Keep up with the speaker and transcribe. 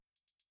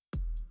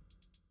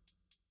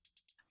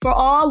For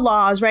all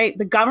laws, right,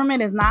 the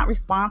government is not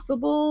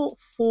responsible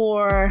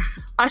for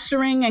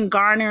ushering and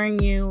garnering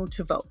you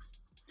to vote.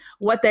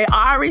 What they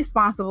are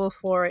responsible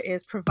for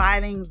is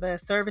providing the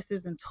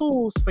services and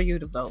tools for you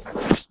to vote.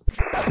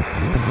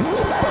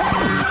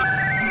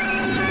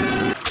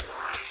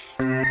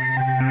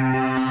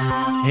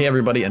 Hey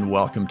everybody, and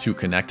welcome to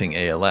Connecting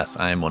ALS.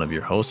 I am one of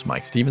your hosts,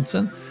 Mike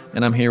Stevenson,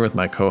 and I'm here with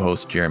my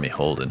co-host, Jeremy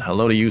Holden.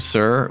 Hello to you,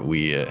 sir.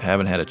 We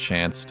haven't had a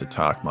chance to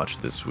talk much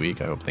this week.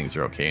 I hope things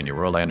are okay in your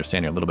world. I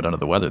understand you're a little bit under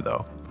the weather,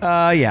 though.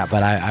 Yeah,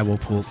 but I will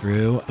pull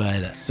through. But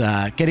it's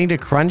getting to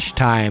crunch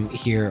time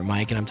here,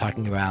 Mike, and I'm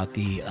talking about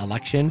the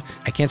election.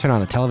 I can't turn on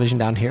the television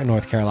down here in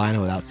North Carolina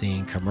without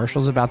seeing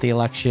commercials about the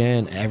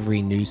election.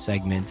 Every news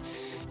segment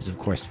is, of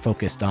course,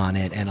 focused on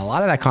it, and a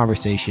lot of that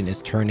conversation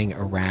is turning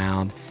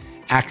around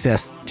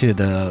access to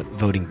the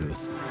voting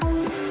booth.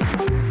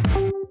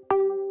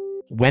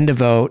 When to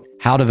vote,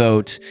 how to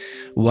vote,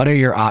 what are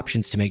your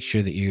options to make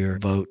sure that your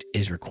vote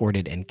is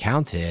recorded and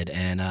counted,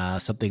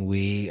 and something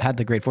we had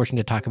the great fortune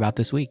to talk about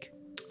this week.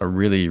 A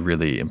really,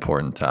 really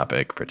important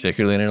topic,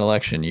 particularly in an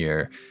election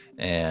year.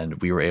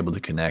 And we were able to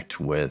connect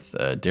with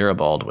Dara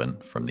Baldwin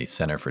from the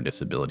Center for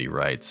Disability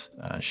Rights.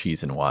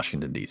 She's in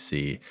Washington,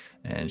 D.C.,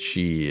 and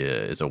she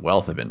is a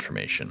wealth of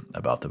information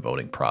about the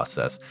voting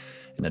process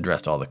and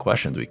addressed all the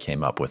questions we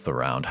came up with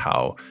around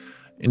how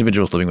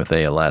individuals living with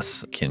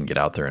ALS can get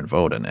out there and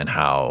vote and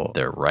how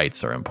their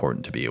rights are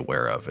important to be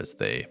aware of as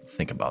they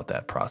think about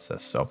that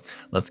process. So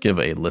let's give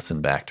a listen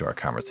back to our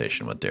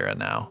conversation with Dara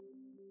now.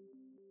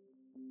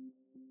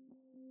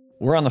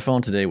 We're on the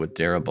phone today with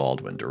Dara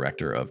Baldwin,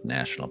 Director of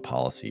National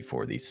Policy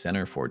for the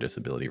Center for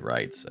Disability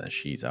Rights.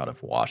 She's out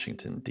of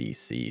Washington,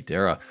 D.C.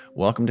 Dara,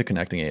 welcome to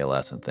Connecting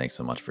ALS, and thanks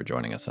so much for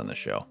joining us on the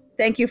show.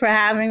 Thank you for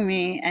having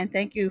me, and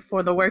thank you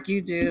for the work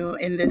you do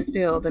in this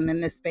field and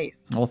in this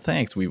space. Well,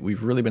 thanks.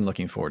 We've really been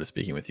looking forward to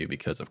speaking with you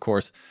because, of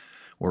course,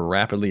 we're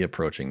rapidly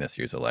approaching this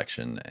year's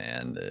election,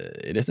 and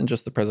it isn't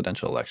just the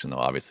presidential election, though.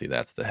 Obviously,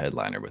 that's the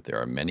headliner, but there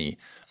are many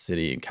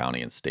city and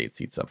county and state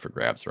seats up for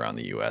grabs around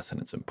the U.S.,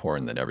 and it's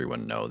important that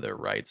everyone know their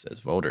rights as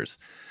voters.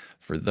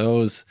 For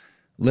those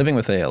living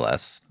with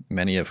ALS,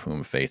 many of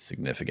whom face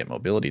significant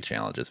mobility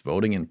challenges,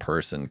 voting in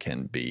person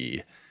can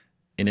be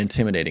an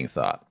intimidating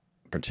thought,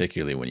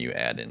 particularly when you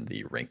add in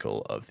the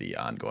wrinkle of the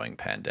ongoing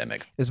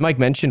pandemic. As Mike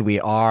mentioned, we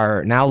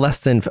are now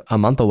less than a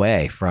month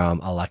away from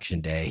Election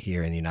Day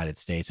here in the United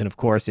States. And of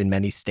course, in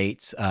many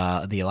states,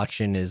 the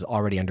election is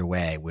already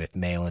underway with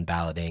mail-in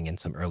balloting and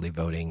some early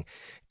voting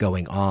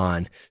going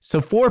on.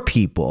 So for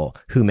people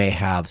who may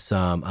have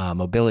some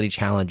mobility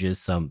challenges,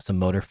 some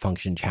motor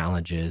function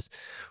challenges,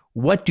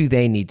 what do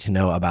they need to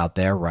know about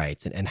their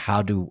rights, and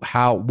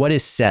what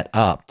is set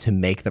up to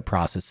make the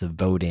process of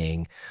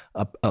voting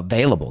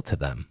available to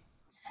them?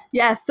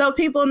 Yes, so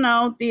people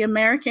know the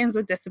Americans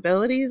with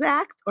Disabilities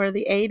Act, or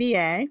the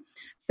ADA,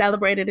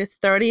 celebrated its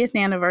 30th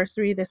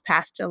anniversary this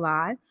past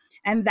July.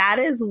 And that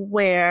is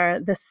where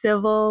the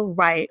civil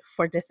right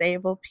for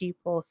disabled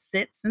people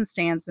sits and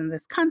stands in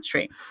this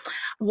country.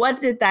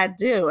 What did that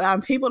do?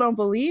 People don't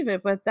believe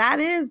it, but that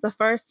is the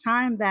first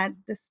time that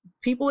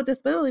people with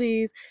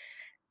disabilities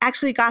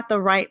actually got the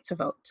right to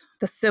vote,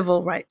 the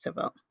civil right to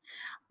vote.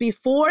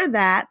 Before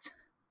that,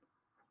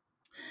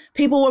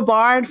 people were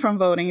barred from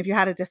voting. If you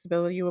had a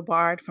disability, you were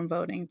barred from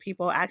voting.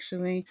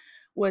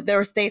 There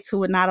were states who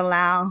would not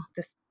allow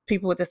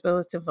people with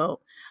disabilities to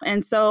vote.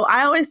 And so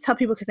I always tell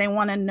people, because they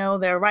want to know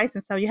their rights,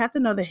 and so you have to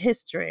know the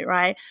history,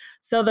 right?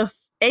 So the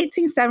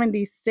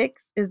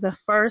 1876 is the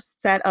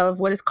first set of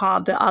what is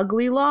called the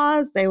Ugly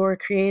Laws. They were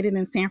created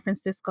in San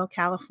Francisco,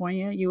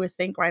 California. You would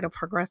think, right, a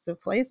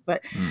progressive place,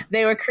 but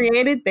they were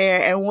created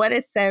there. And what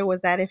it said was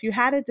that if you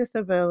had a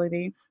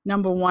disability,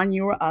 number one,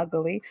 you were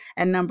ugly,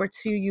 and number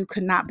two, you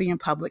could not be in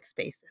public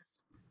spaces.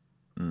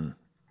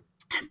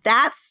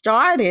 That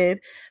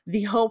started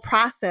the whole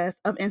process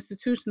of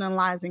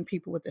institutionalizing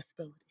people with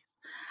disabilities.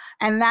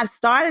 And that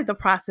started the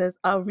process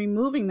of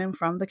removing them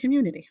from the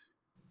community.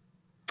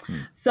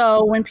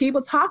 So when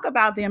people talk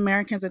about the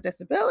Americans with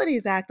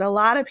Disabilities Act, a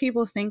lot of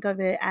people think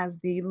of it as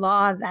the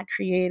law that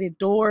created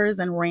doors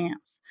and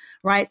ramps,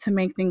 right, to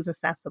make things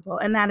accessible.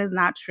 And that is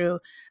not true.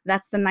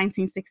 That's the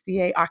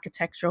 1968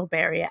 Architectural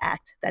Barrier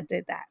Act that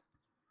did that.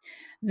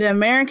 The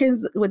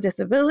Americans with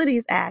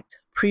Disabilities Act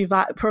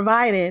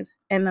provided,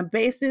 and the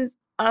basis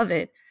of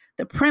it,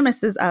 the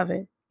premises of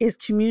it, is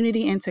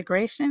community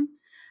integration,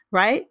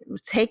 right?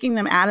 Taking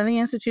them out of the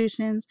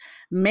institutions,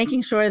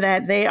 making sure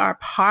that they are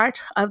part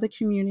of the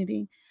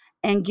community,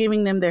 and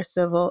giving them their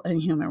civil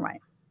and human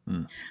rights.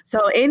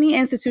 So any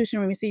institution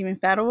receiving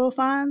federal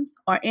funds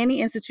or any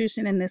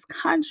institution in this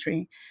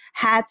country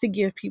had to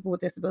give people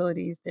with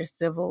disabilities their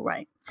civil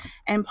right.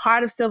 And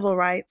part of civil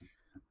rights,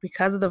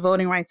 because of the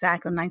Voting Rights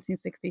Act of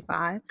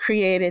 1965,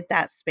 created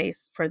that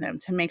space for them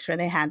to make sure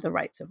they had the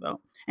right to vote.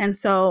 And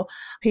so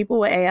people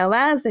with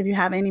ALS, if you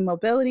have any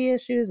mobility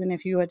issues, and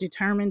if you are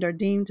determined or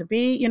deemed to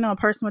be, a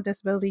person with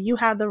disability, you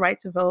have the right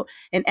to vote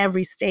in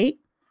every state,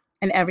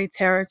 in every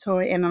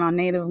territory, and on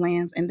native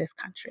lands in this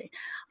country.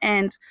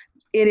 And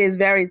it is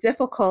very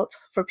difficult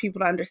for people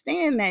to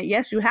understand that,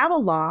 yes, you have a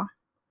law,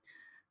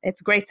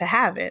 It's great to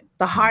have it.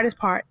 The hardest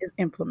part is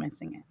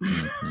implementing it.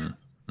 Mm-hmm.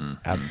 Mm-hmm.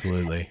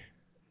 Absolutely.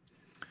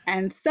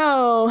 And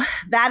so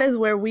that is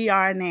where we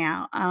are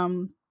now.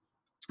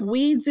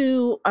 We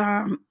do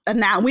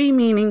now, we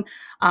meaning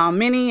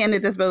many in the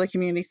disability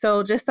community.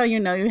 So just so you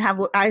know, you have,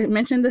 I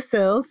mentioned the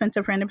CILS,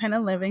 Center for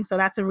Independent Living. So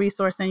that's a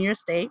resource in your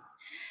state.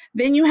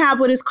 Then you have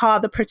what is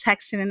called the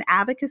protection and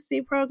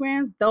advocacy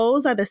programs.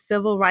 Those are the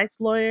civil rights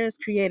lawyers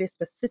created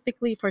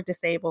specifically for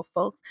disabled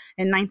folks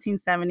in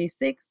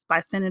 1976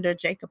 by Senator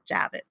Jacob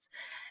Javits.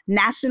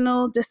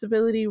 National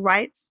Disability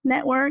Rights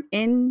Network,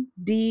 NDRN,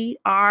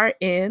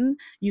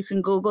 you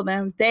can Google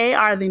them. They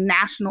are the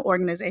national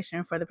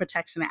organization for the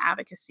protection and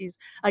advocacies.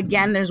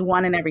 Again, there's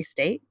one in every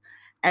state,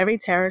 every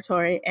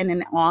territory, and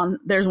then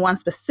there's one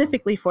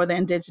specifically for the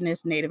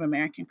Indigenous Native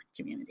American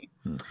community.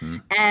 Mm-hmm.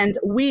 And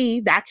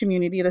we, that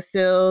community, the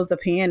CILS, the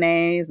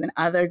PNAs, and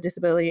other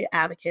disability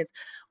advocates,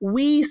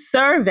 we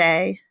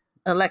survey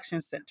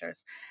election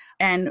centers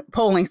and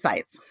polling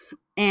sites.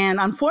 And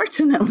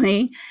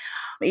unfortunately,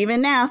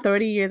 even now,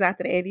 30 years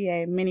after the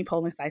ADA, many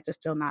polling sites are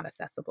still not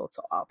accessible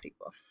to all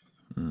people.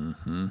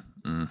 Mm-hmm.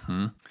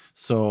 Mm-hmm.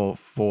 So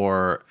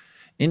for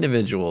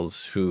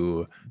individuals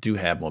who do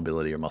have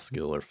mobility or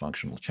muscular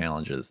functional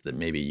challenges that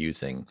may be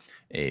using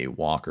a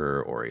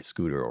walker or a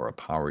scooter or a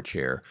power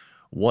chair,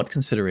 what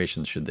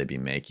considerations should they be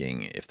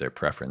making if their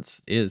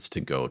preference is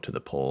to go to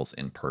the polls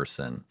in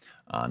person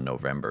on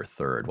November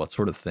 3rd? What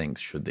sort of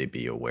things should they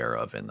be aware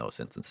of in those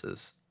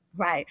instances?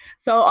 Right.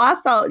 So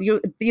also,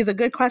 these are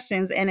good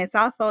questions. And it's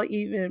also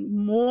even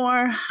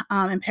more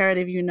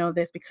imperative you know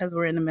this because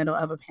we're in the middle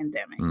of a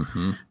pandemic.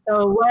 Mm-hmm.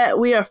 So what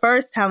we are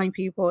first telling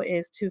people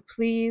is to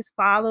please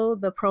follow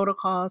the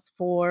protocols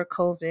for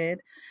COVID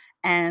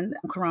and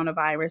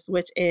coronavirus,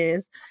 which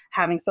is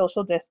having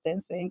social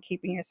distancing,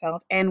 keeping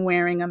yourself, and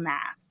wearing a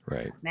mask.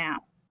 Right. Now,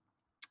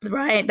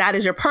 right, that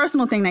is your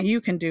personal thing that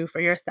you can do for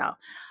yourself.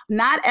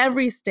 Not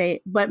every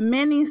state, but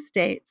many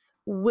states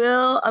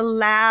will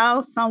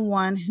allow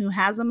someone who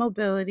has a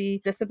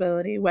mobility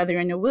disability, whether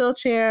you're in a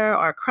wheelchair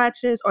or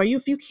crutches, or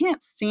if you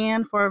can't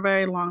stand for a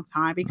very long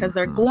time, because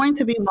there are going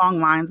to be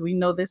long lines. We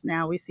know this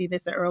now. We see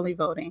this at early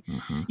voting.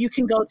 Mm-hmm. You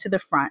can go to the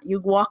front.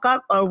 You walk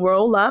up or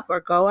roll up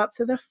or go up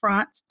to the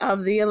front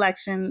of the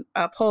election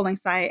polling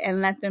site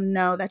and let them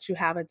know that you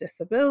have a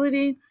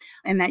disability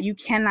and that you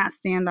cannot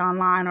stand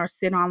online or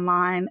sit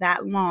online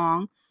that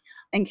long.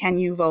 And can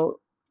you vote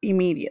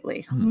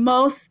immediately?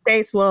 Most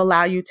states will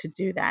allow you to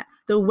do that.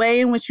 The way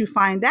in which you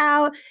find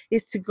out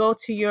is to go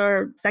to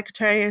your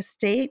Secretary of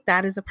State.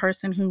 That is the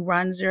person who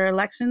runs your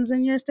elections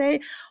in your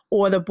state,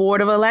 or the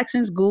Board of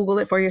Elections. Google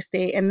it for your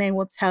state and they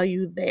will tell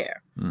you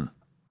there.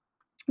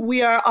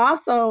 We are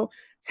also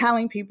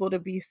telling people to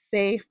be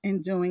safe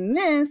in doing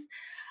this.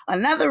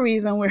 Another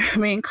reason we're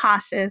being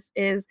cautious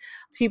is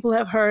people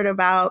have heard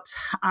about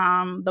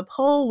the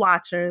poll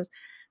watchers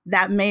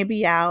that may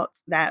be out,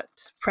 that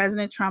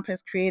President Trump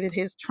has created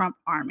his Trump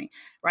army,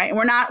 right?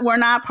 We're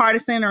not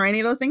partisan or any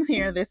of those things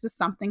here. This is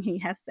something he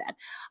has said.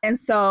 And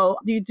so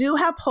you do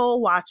have poll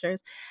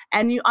watchers.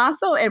 And you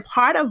also, a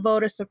part of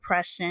voter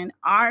suppression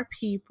are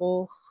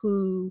people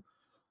who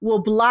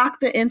will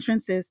block the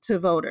entrances to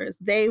voters.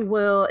 They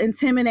will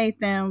intimidate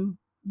them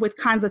with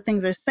kinds of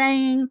things they're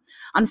saying.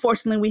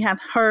 Unfortunately, we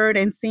have heard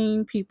and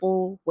seen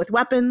people with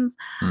weapons.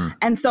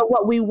 And so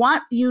what we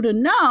want you to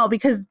know,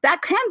 because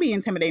that can be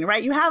intimidating,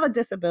 right? You have a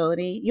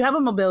disability, you have a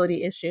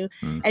mobility issue,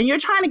 and you're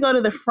trying to go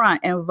to the front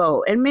and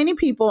vote. And many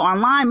people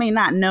online may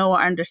not know or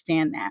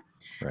understand that.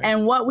 Right.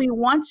 And what we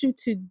want you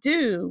to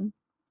do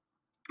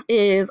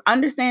is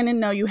understand and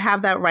know you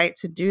have that right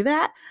to do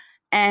that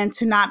and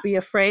to not be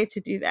afraid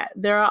to do that.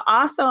 There are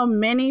also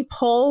many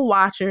poll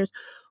watchers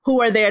who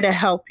are there to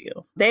help you.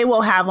 They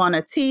will have on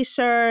a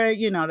t-shirt,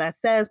 that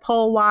says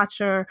poll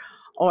watcher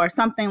or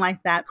something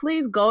like that.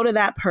 Please go to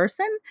that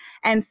person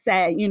and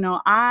say,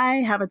 I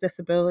have a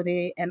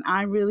disability and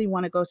I really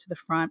want to go to the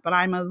front, but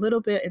I'm a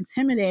little bit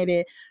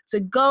intimidated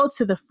to go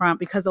to the front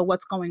because of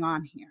what's going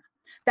on here.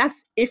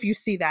 That's if you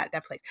see that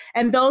place.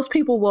 And those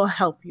people will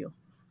help you.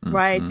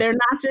 Right. They're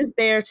not just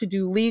there to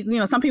do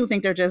legal. Some people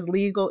think they're just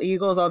legal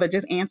eagles or they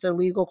just answer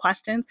legal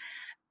questions.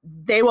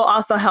 They will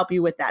also help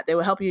you with that. They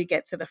will help you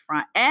get to the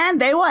front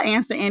and they will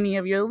answer any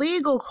of your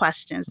legal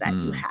questions that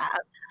you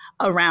have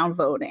around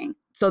voting.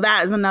 So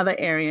that is another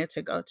area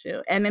to go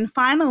to. And then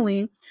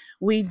finally,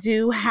 we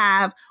do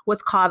have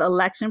what's called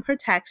election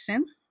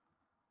protection.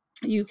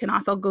 You can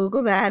also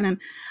Google that, and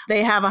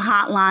they have a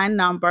hotline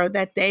number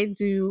that they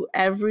do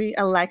every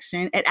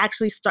election. It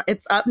actually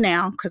it's up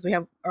now because we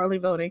have early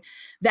voting,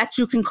 that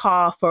you can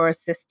call for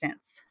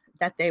assistance,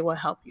 that they will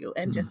help you,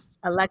 and just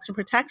election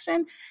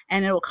protection,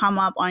 and it will come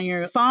up on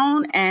your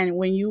phone. And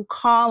when you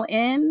call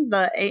in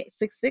the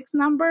 866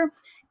 number,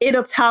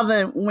 it'll tell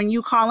them, when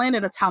you call in,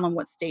 it'll tell them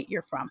what state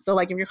you're from. So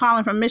like if you're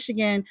calling from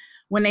Michigan,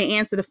 when they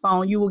answer the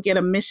phone, you will get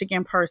a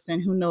Michigan person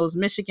who knows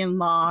Michigan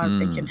laws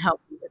and can help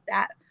you with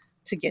that,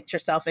 to get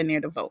yourself in there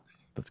to vote.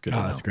 That's good.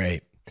 Oh, that's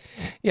great.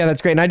 Yeah,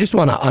 that's great. And I just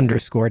want to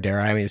underscore,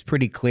 Dara, I mean, it's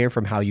pretty clear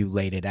from how you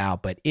laid it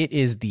out, but it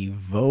is the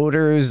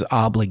voter's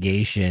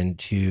obligation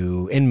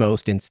to, in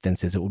most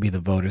instances, it will be the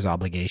voter's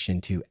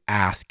obligation to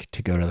ask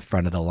to go to the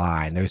front of the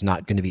line. There's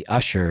not going to be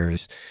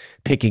ushers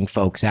picking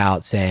folks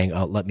out saying,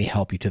 oh, let me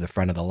help you to the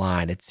front of the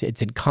line. It's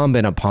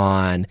incumbent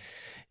upon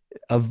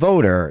a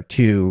voter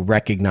to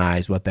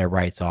recognize what their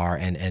rights are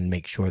and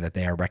make sure that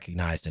they are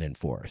recognized and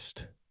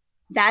enforced.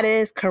 That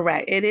is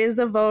correct. It is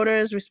the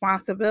voter's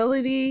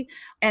responsibility.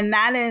 And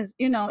that is,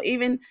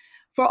 even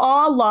for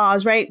all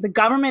laws, right? The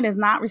government is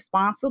not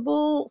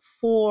responsible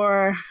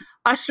for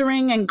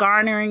ushering and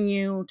garnering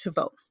you to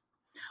vote.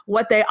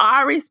 What they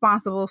are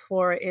responsible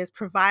for is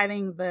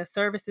providing the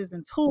services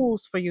and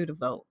tools for you to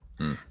vote.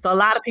 So a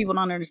lot of people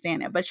don't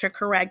understand it, but you're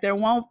correct. There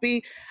won't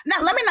be.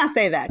 Now, let me not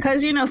say that,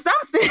 because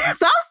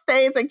some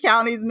states and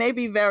counties may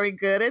be very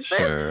good at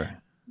this.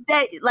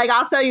 Like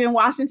I'll tell you, in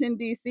Washington,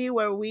 D.C.,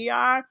 where we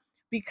are,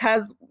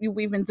 because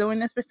we've been doing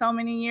this for so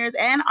many years,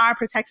 and our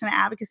protection and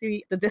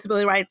advocacy, the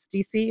Disability Rights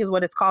DC is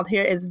what it's called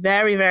here, is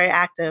very, very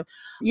active.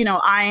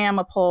 I am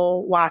a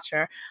poll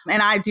watcher,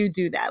 and I do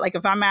that. Like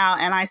if I'm out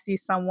and I see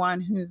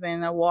someone who's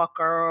in a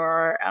walker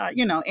or,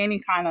 any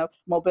kind of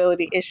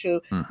mobility issue,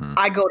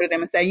 I go to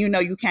them and say, you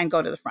can't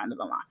go to the front of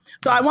the line.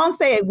 So I won't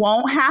say it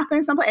won't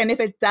happen someplace. And if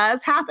it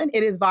does happen,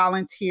 it is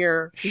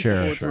volunteer.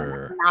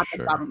 Sure. Not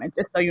the government,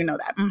 just so you know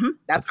that.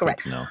 That's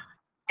correct. Good to know.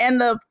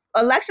 And the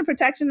election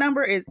protection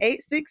number is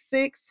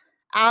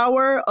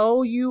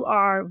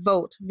 866-OUR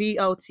VOTE,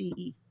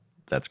 VOTE.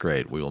 That's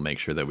great. We will make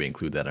sure that we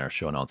include that in our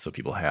show notes so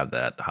people have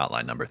that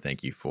hotline number.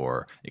 Thank you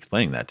for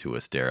explaining that to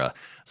us, Dara.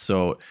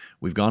 So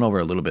we've gone over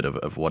a little bit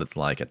of what it's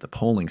like at the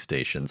polling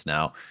stations.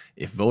 Now,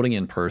 if voting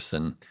in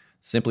person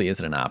simply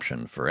isn't an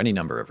option for any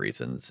number of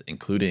reasons,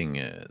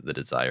 including the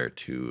desire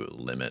to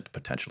limit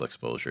potential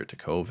exposure to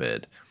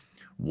COVID,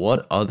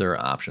 what other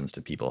options do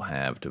people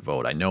have to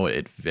vote? I know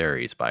it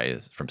varies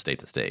from state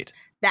to state.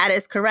 That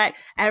is correct.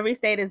 Every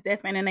state is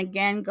different. And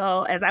again,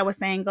 as I was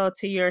saying, go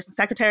to your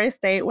Secretary of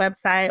State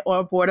website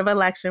or Board of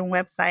Election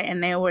website,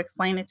 and they will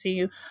explain it to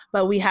you.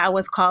 But we have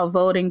what's called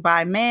voting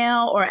by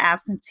mail or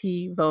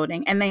absentee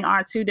voting. And they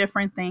are two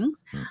different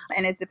things.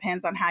 And it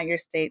depends on how your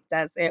state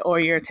does it or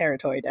your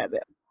territory does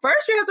it.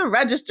 First, you have to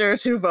register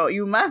to vote.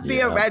 You must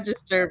be a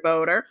registered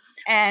voter.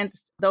 And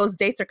those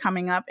dates are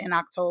coming up in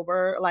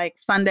October. Like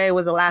Sunday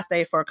was the last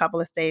day for a couple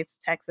of states,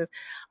 Texas.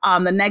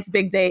 The next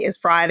big day is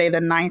Friday. The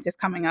 9th is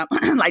coming up,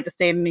 like the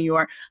state of New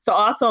York. So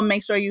also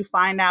make sure you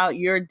find out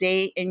your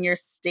date in your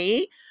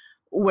state.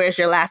 Where's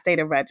your last day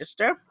to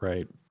register?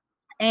 Right.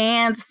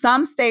 And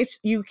some states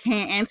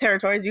and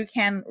territories, you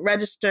can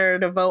register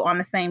to vote on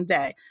the same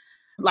day.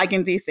 Like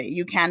in DC,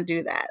 you can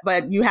do that,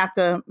 but you have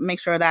to make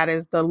sure that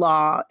is the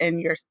law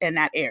in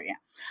that area.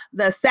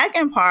 The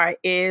second part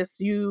is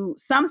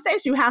some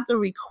states you have to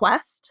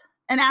request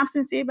an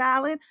absentee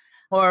ballot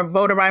or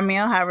voter by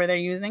mail, however they're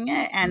using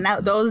it. And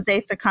those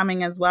dates are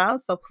coming as well.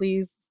 So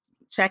please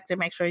check to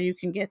make sure you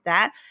can get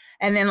that.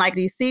 And then like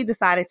DC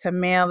decided to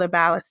mail the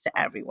ballots to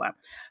everyone.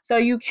 So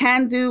you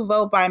can do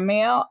vote by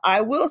mail.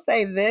 I will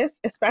say this,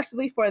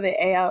 especially for the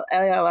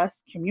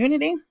ALS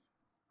community.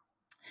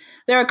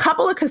 There are a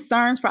couple of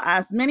concerns for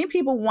us. Many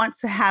people want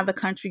to have the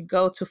country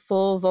go to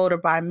full voter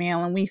by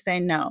mail, and we say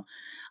no.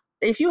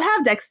 If you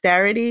have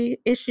dexterity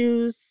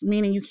issues,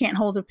 meaning you can't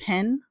hold a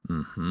pen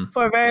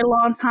for a very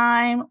long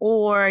time,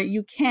 or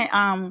you can't,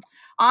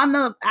 on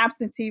the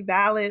absentee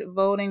ballot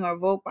voting or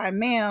vote by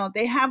mail,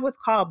 they have what's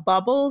called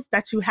bubbles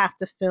that you have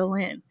to fill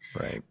in.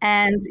 Right.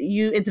 And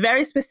it's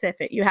very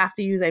specific. You have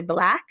to use a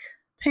black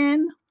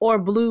pen or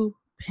blue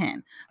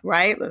pen,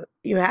 right?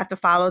 You have to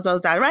follow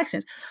those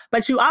directions,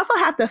 but you also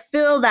have to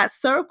fill that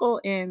circle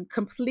in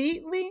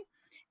completely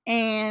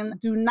and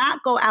do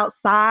not go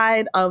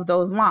outside of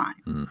those lines,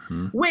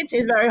 which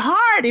is very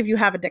hard if you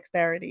have a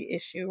dexterity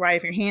issue, right?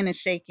 If your hand is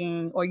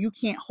shaking or you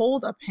can't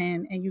hold a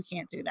pen and you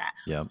can't do that.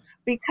 Yeah.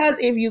 Because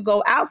if you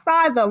go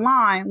outside the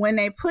line, when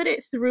they put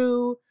it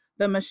through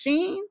the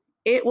machine,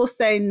 it will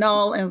say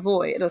null and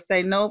void. It'll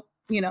say, nope,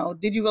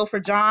 did you vote for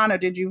John or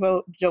did you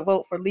vote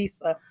for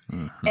Lisa?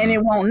 And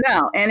it won't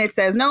know. And it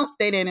says, nope,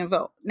 they didn't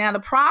vote. Now, the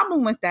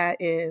problem with that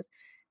is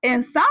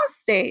in some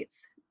states,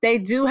 they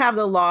do have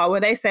the law where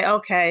they say,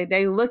 okay,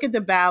 they look at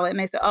the ballot and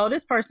they say, oh,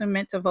 this person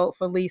meant to vote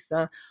for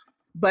Lisa,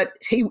 but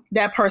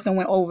that person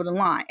went over the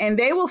line. And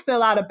they will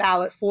fill out a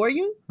ballot for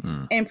you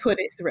and put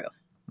it through,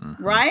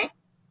 right?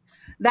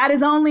 That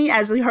is only,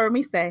 as you heard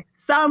me say,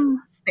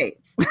 some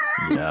states.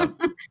 Yeah.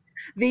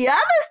 The other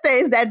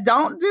states that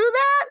don't do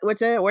that,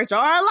 which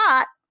are a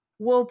lot,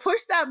 will put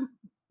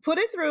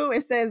it through.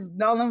 It says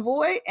null and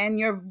void, and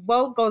your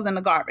vote goes in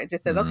the garbage.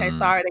 It says, okay,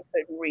 sorry, they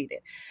couldn't read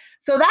it.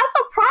 So that's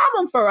a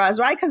problem for us,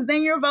 right? Because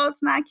then your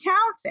vote's not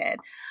counted.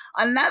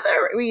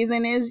 Another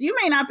reason is you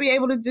may not be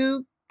able to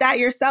do that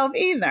yourself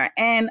either.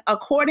 And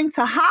according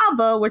to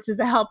HAVA, which is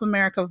the Help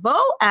America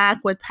Vote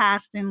Act, which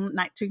passed in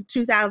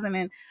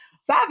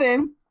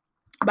 2007,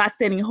 by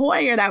Steny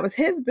Hoyer, that was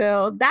his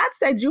bill, that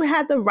said you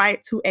had the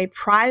right to a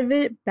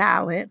private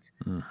ballot,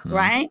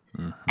 right?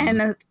 And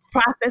the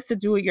process to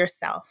do it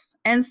yourself.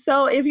 And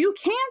so if you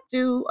can't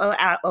do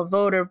a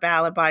voter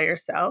ballot by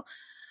yourself,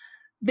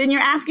 then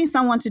you're asking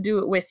someone to do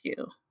it with you,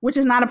 which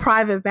is not a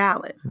private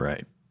ballot.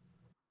 Right.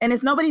 And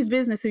it's nobody's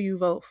business who you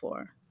vote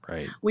for.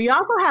 Right. We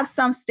also have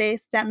some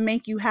states that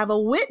make you have a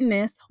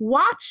witness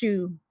watch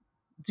you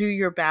do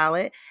your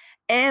ballot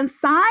and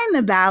sign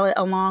the ballot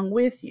along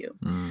with you.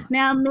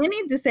 Now,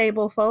 many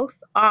disabled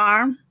folks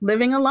are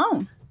living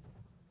alone.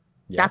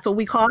 Yep. That's what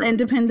we call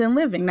independent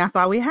living. That's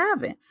why we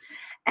have it.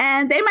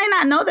 And they may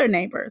not know their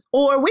neighbors,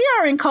 or we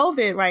are in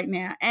COVID right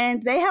now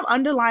and they have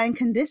underlying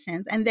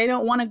conditions and they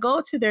don't want to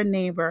go to their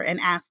neighbor and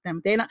ask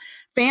them.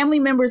 Family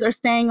members are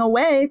staying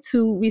away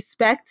to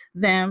respect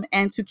them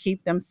and to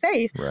keep them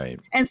safe. Right.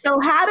 And so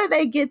how do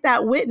they get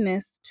that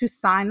witness to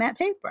sign that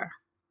paper?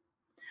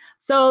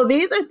 So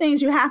these are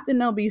things you have to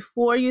know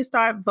before you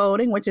start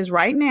voting, which is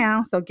right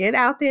now. So get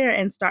out there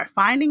and start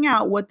finding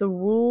out what the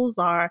rules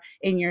are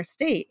in your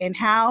state and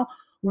how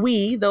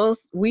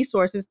those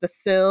resources, the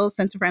CIL,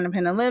 Center for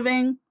Independent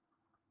Living,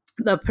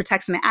 the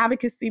Protection and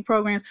Advocacy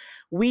programs,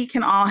 we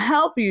can all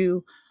help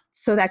you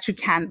so that you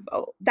can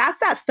vote. That's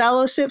that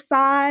fellowship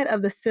side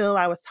of the CIL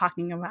I was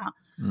talking about.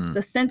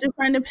 The Center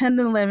for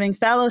Independent Living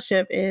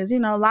Fellowship is, a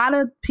lot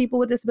of people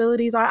with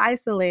disabilities are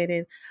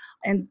isolated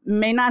and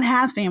may not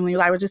have family.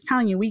 Like I was just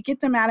telling you, we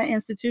get them out of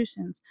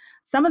institutions.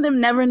 Some of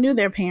them never knew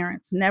their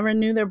parents, never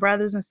knew their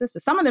brothers and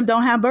sisters. Some of them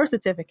don't have birth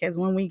certificates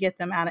when we get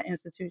them out of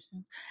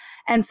institutions.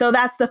 And so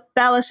that's the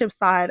fellowship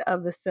side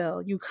of the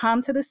CIL. You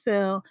come to the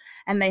CIL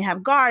and they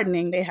have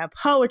gardening, they have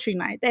poetry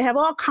night, they have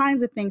all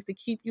kinds of things to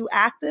keep you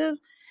active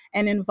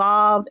and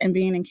involved and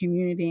being in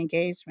community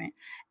engagement.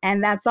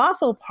 And that's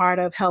also part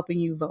of helping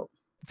you vote.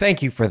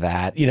 Thank you for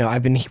that.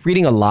 I've been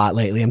reading a lot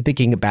lately. I'm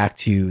thinking back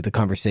to the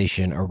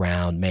conversation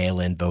around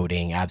mail-in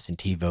voting,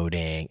 absentee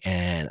voting,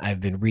 and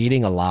I've been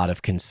reading a lot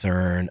of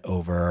concern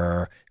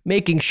over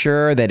making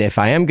sure that if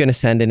I am going to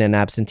send in an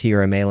absentee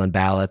or a mail-in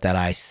ballot, that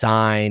I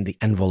sign the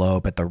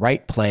envelope at the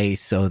right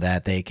place so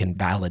that they can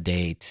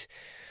validate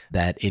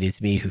that it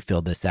is me who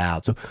filled this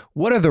out. So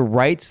what are the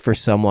rights for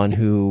someone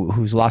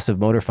whose loss of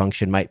motor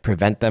function might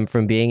prevent them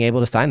from being able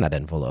to sign that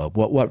envelope?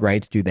 What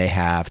rights do they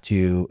have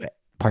to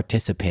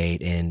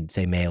participate in,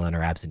 say, mail-in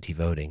or absentee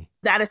voting?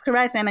 That is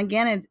correct. And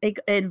again,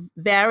 it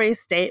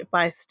varies state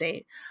by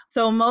state.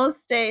 So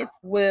most states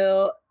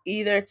will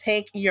either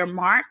take your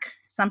mark.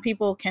 Some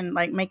people can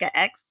make an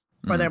X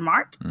for their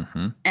mark,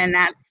 and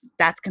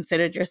that's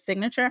considered your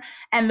signature.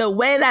 And the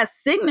way that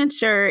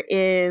signature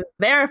is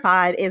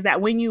verified is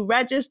that when you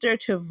register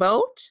to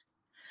vote,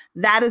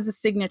 that is the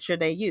signature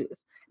they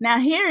use. Now,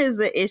 here is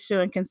the issue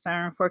and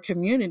concern for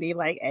community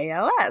like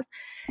ALS.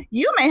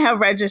 You may have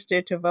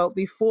registered to vote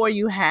before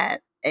you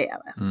had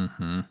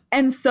ALS.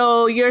 And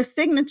so your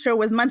signature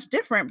was much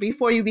different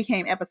before you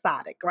became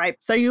episodic, right?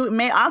 So you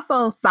may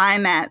also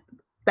sign that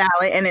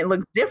ballot and it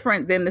looks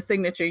different than the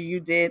signature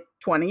you did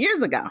 20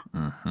 years ago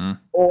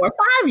or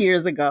 5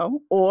 years ago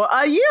or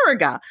a year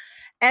ago.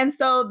 And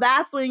so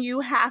that's when you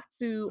have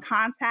to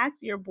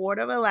contact your Board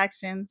of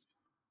Elections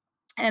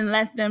and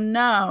let them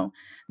know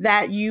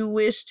that you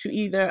wish to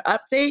either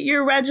update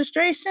your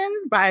registration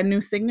by a new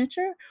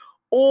signature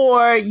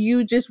or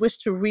you just wish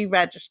to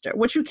re-register,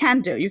 which you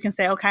can do. You can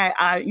say, okay,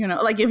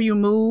 if you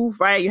move,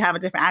 right, you have a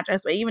different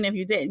address, but even if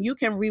you didn't, you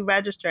can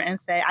re-register and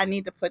say, I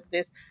need to put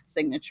this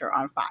signature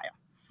on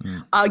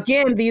file.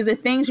 Again, these are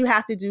things you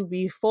have to do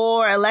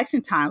before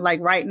election time, like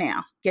right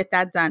now. Get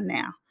that done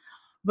now.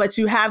 But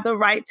you have the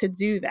right to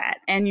do that,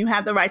 and you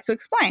have the right to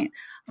explain.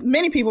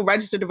 Many people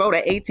registered to vote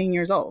at 18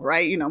 years old,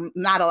 right?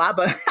 Not a lot,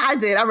 but I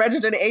did. I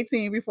registered at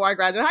 18 before I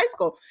graduated high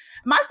school.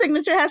 My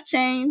signature has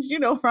changed,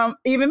 from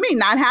even me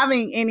not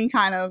having any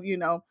kind of,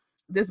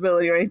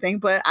 disability or anything,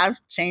 but I've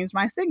changed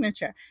my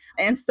signature.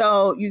 And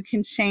so you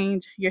can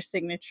change your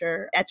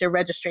signature at your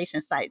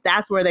registration site.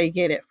 That's where they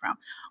get it from.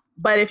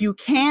 But if you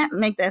can't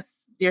make that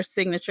your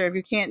signature, if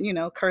you can't,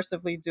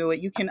 cursively do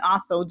it, you can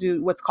also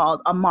do what's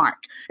called a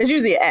mark. It's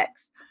usually an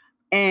X.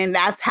 And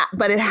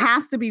but it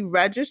has to be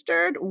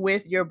registered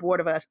with your Board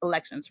of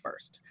Elections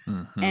first.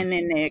 And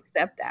then they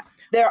accept that.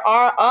 There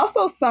are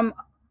also some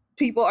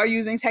people are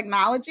using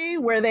technology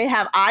where they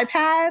have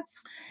iPads,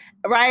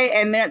 right?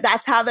 And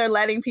that's how they're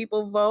letting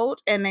people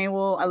vote. And they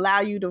will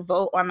allow you to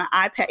vote on the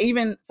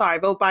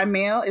iPad. Vote by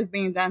mail is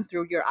being done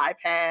through your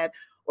iPad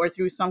or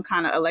through some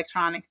kind of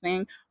electronic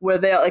thing where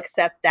they'll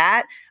accept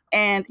that.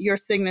 And your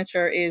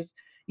signature is,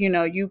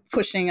 you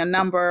pushing a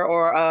number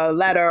or a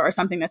letter or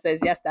something that says,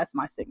 yes, that's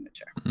my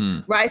signature,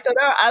 right? So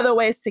there are other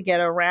ways to get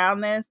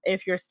around this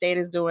if your state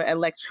is doing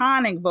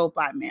electronic vote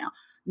by mail.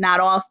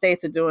 Not all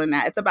states are doing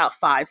that. It's about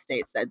 5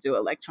 states that do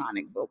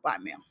electronic vote by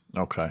mail.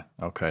 Okay.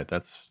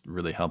 That's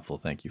really helpful.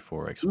 Thank you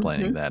for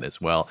explaining that as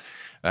well.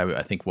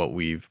 I think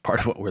part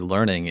of what we're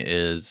learning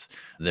is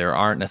there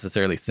aren't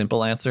necessarily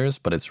simple answers,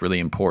 but it's really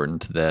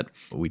important that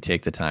we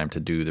take the time to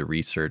do the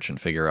research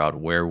and figure out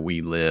where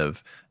we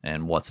live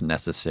and what's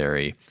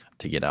necessary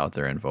to get out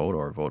there and vote,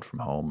 or vote from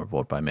home or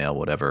vote by mail,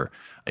 whatever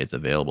is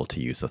available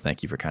to you. So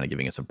thank you for kind of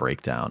giving us a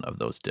breakdown of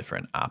those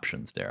different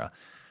options, Dara.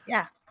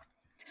 Yeah.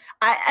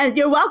 And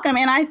you're welcome.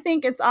 And I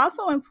think it's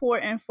also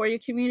important for your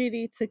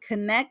community to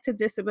connect to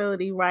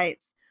disability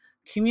rights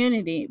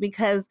community,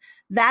 because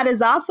that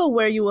is also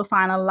where you will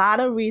find a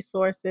lot of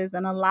resources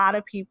and a lot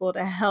of people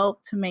to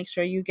help to make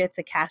sure you get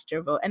to cast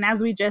your vote. And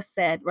as we just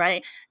said,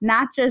 right,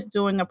 not just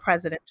doing a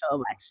presidential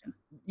election.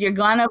 You're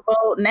gonna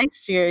vote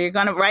next year. You're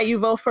gonna you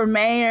vote for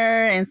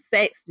mayor and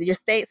your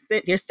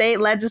state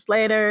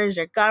legislators,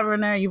 your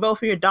governor. You vote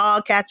for your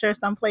dog catcher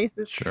some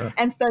places. Sure.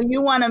 And so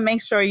you want to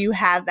make sure you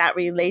have that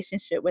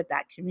relationship with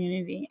that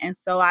community. And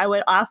so I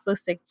would also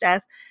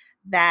suggest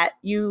that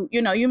you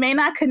may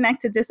not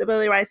connect to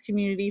disability rights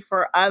community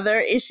for other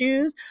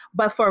issues,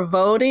 but for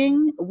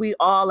voting, we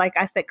all, like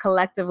I said,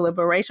 collective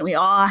liberation, we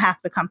all have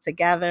to come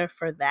together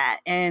for that.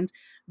 And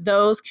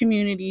those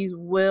communities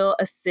will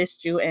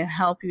assist you and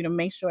help you to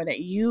make sure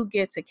that you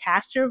get to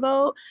cast your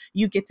vote.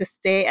 You get to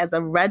stay as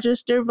a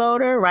registered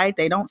voter, right?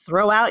 They don't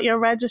throw out your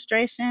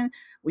registration.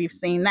 We've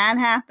seen that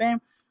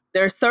happen.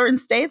 There are certain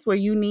states where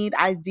you need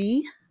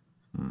ID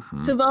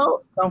to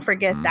vote. Don't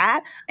forget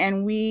that.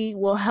 And we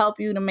will help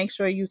you to make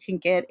sure you can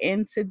get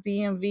into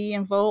DMV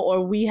and vote,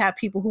 or we have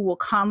people who will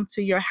come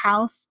to your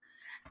house,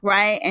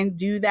 right, and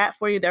do that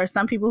for you. There are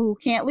some people who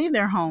can't leave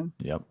their home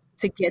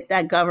to get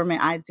that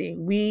government ID.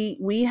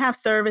 We have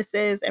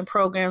services and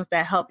programs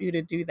that help you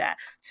to do that,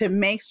 to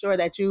make sure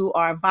that you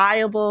are a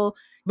viable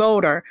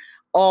voter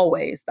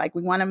always. Like,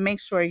 we want to make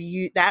sure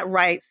that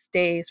right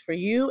stays for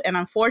you. And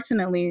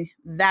unfortunately,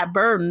 that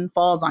burden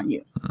falls on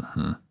you.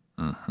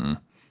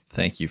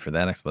 Thank you for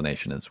that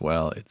explanation as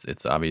well.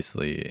 It's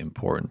obviously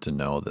important to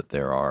know that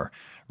there are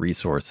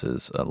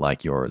resources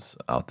like yours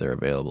out there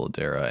available,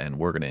 Dara, and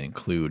we're going to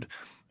include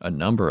a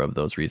number of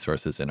those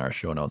resources in our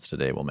show notes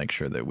today. We'll make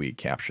sure that we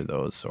capture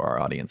those so our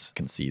audience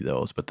can see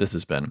those. But this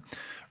has been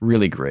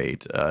really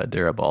great.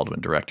 Dara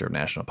Baldwin, Director of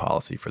National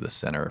Policy for the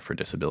Center for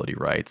Disability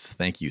Rights,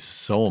 thank you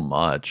so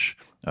much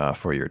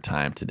for your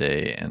time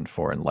today and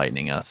for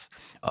enlightening us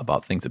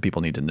about things that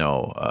people need to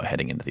know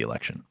heading into the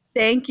election.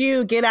 Thank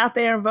you. Get out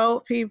there and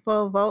vote,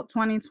 people. Vote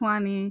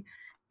 2020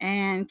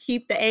 and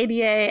keep the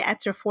ADA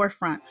at your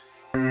forefront.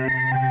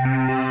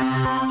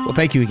 Well,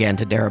 thank you again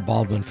to Dara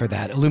Baldwin for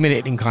that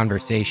illuminating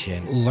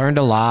conversation. Learned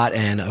a lot,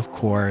 and of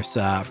course,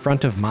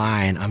 front of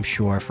mind, I'm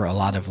sure, for a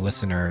lot of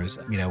listeners,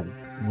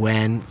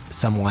 when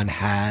someone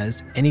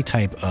has any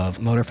type of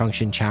motor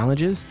function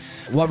challenges,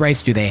 what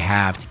rights do they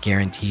have to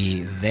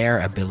guarantee their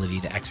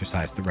ability to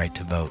exercise the right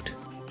to vote?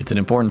 It's an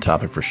important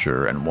topic for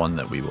sure, and one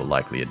that we will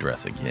likely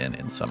address again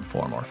in some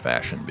form or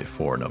fashion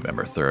before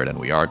November 3rd. And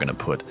we are going to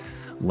put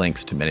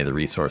links to many of the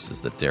resources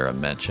that Dara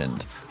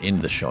mentioned in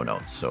the show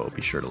notes, so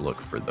be sure to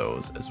look for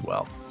those as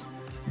well.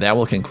 That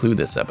will conclude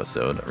this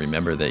episode.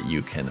 Remember that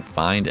you can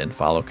find and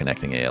follow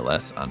Connecting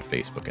ALS on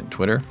Facebook and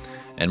Twitter.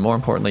 And more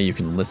importantly, you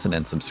can listen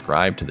and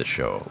subscribe to the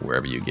show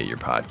wherever you get your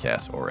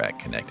podcasts or at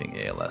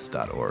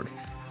connectingals.org.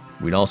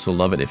 We'd also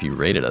love it if you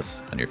rated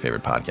us on your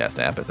favorite podcast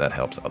app, as that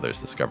helps others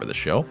discover the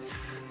show.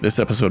 This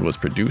episode was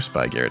produced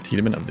by Garrett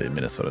Tiedemann of the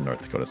Minnesota,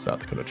 North Dakota, South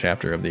Dakota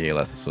chapter of the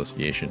ALS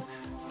Association.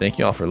 Thank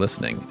you all for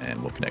listening,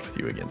 and we'll connect with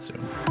you again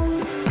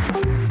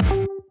soon.